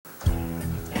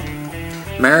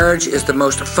Marriage is the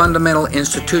most fundamental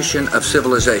institution of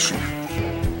civilization.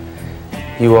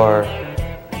 You are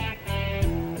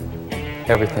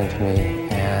everything to me,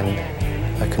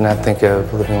 and I could not think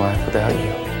of living life without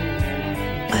you.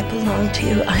 I belong to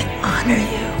you. I honor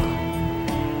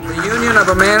you. The union of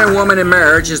a man and woman in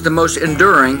marriage is the most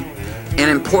enduring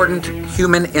and important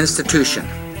human institution.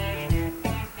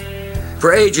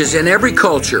 For ages, in every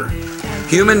culture,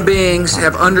 human beings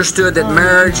have understood that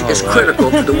marriage is critical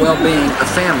to the well-being of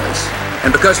families.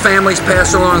 And because families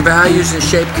pass along values and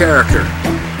shape character,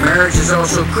 marriage is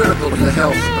also critical to the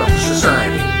health of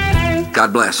society.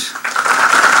 God bless.